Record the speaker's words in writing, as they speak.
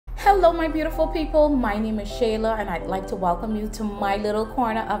Hello my beautiful people, my name is Sheala and I'd like to welcome you to my little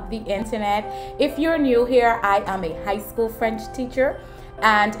corner of the internet. If you're new here, I am a high school French teacher,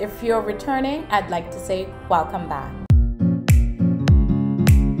 and if you're returning, I'd like to say welcome back.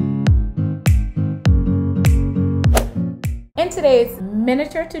 In today's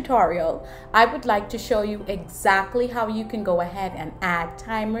miniature tutorial, I would like to show you exactly how you can go ahead and add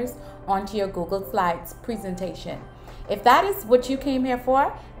timers onto your Google Slides presentation. If that is what you came here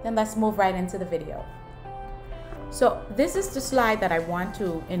for, then let's move right into the video. So this is the slide that I want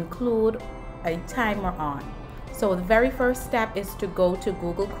to include a timer on. So the very first step is to go to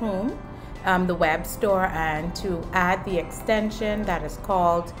Google Chrome, the web store, and to add the extension that is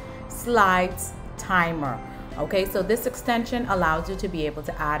called Slides Timer. Okay, so this extension allows you to be able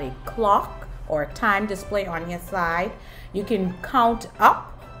to add a clock or time display on your slide. You can count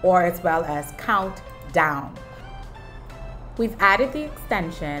up or as well as count down. We've added the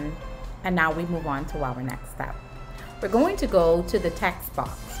extension and now we move on to our next step. We're going to go to the text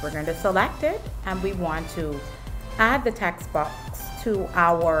box. We're going to select it and we want to add the text box to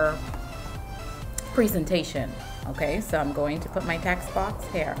our presentation. Okay, so I'm going to put my text box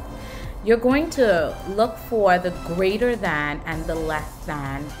here. You're going to look for the greater than and the less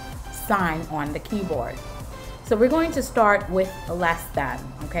than sign on the keyboard. So we're going to start with less than,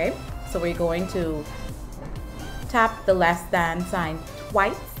 okay? So we're going to tap the less than sign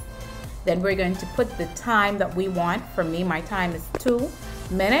twice. Then we're going to put the time that we want. For me, my time is 2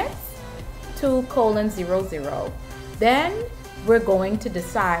 minutes, 2:00. Then we're going to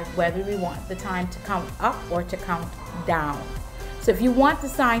decide whether we want the time to count up or to count down. So if you want the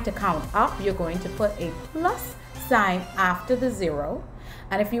sign to count up, you're going to put a plus sign after the 0.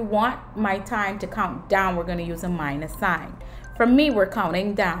 And if you want my time to count down, we're going to use a minus sign. For me, we're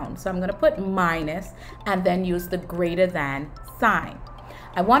counting down, so I'm going to put minus and then use the greater than sign.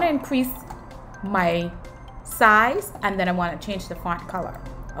 I want to increase my size and then I want to change the font color.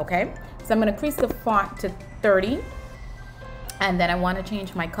 Okay, so I'm going to increase the font to 30 and then I want to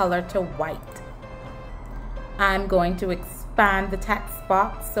change my color to white. I'm going to expand the text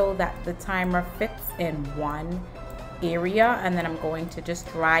box so that the timer fits in one area, and then I'm going to just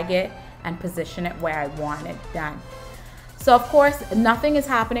drag it and position it where I want it done. So of course, nothing is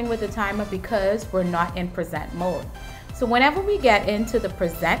happening with the timer because we're not in present mode. So whenever we get into the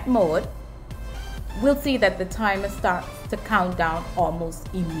present mode, we'll see that the timer starts to count down almost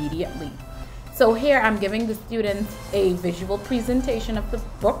immediately. So here I'm giving the students a visual presentation of the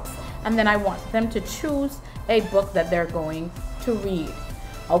books, and then I want them to choose a book that they're going to read.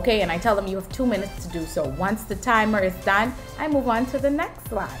 Okay, and I tell them you have 2 minutes to do so. Once the timer is done, I move on to the next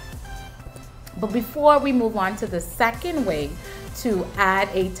slide. But before we move on to the second way to add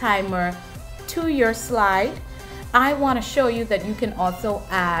a timer to your slide, I want to show you that you can also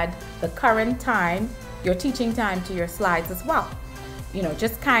add the current time, your teaching time, to your slides as well. You know,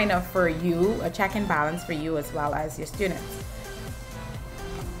 just kind of for you, a check and balance for you as well as your students.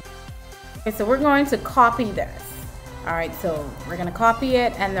 Okay, so we're going to copy this. All right, so we're going to copy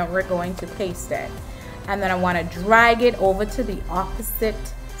it and then we're going to paste it. And then I want to drag it over to the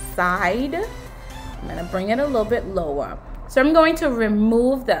opposite side. I'm going to bring it a little bit lower. So I'm going to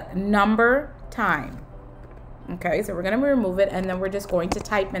remove the number time. Okay, so we're going to remove it and then we're just going to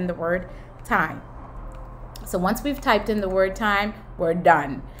type in the word time. So once we've typed in the word time, we're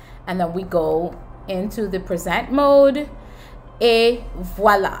done. And then we go into the present mode. Et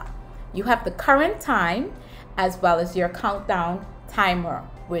voila. You have the current time as well as your countdown timer,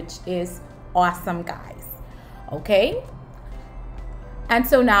 which is awesome, guys. Okay? And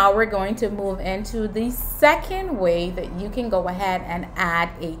so now we're going to move into the second way that you can go ahead and add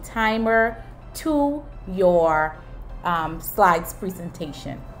a timer to your slides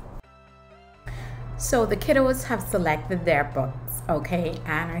presentation. So the kiddos have selected their books, okay?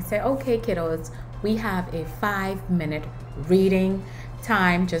 And I say, okay, kiddos, we have a 5-minute reading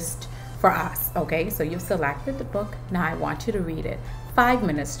time just for us, okay? So you've selected the book. Now I want you to read it. 5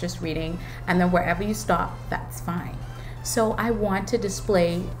 minutes just reading, and then wherever you stop, that's fine. So I want to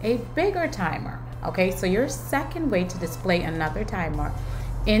display a bigger timer, okay? So your second way to display another timer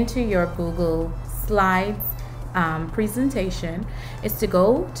into your Google Slides presentation is to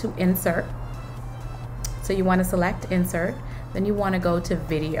go to Insert. So you want to select Insert, then you want to go to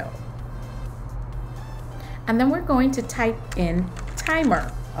Video. And then we're going to type in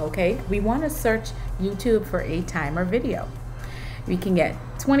timer, okay? We want to search YouTube for a timer video. We can get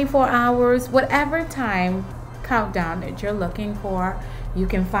 24 hours, whatever time countdown that you're looking for, you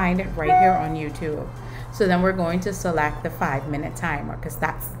can find it right here on YouTube. So then we're going to select the 5-minute timer because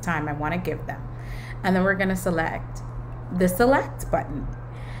that's the time I want to give them. And then we're going to select the select button.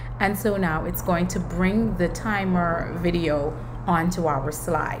 And so now it's going to bring the timer video onto our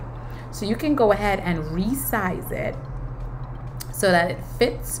slide. So you can go ahead and resize it so that it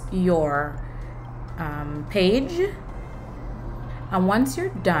fits your page. And once you're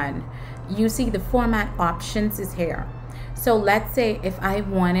done, you see the format options is here. So let's say if I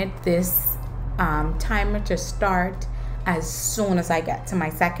wanted this timer to start as soon as I get to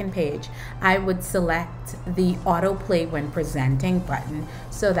my second page, I would select the autoplay when presenting button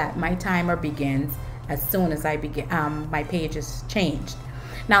so that my timer begins as soon as I begin my page is changed.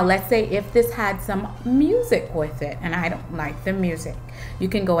 Now let's say if this had some music with it and I don't like the music, you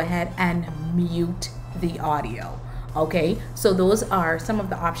can go ahead and mute the audio. Okay, so those are some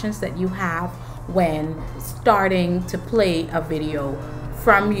of the options that you have when starting to play a video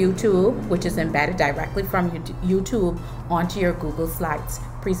from YouTube, which is embedded directly from YouTube onto your Google Slides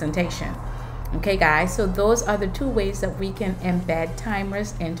presentation. Okay guys, so those are the two ways that we can embed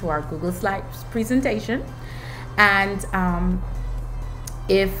timers into our Google Slides presentation. And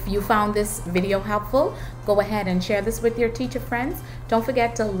if you found this video helpful, go ahead and share this with your teacher friends. Don't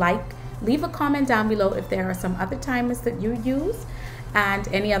forget to leave a comment down below if there are some other timers that you use and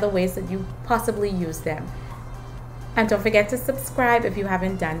any other ways that you possibly use them. And don't forget to subscribe if you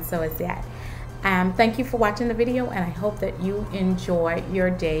haven't done so as yet. Thank you for watching the video, and I hope that you enjoy your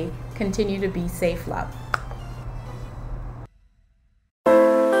day. Continue to be safe, love.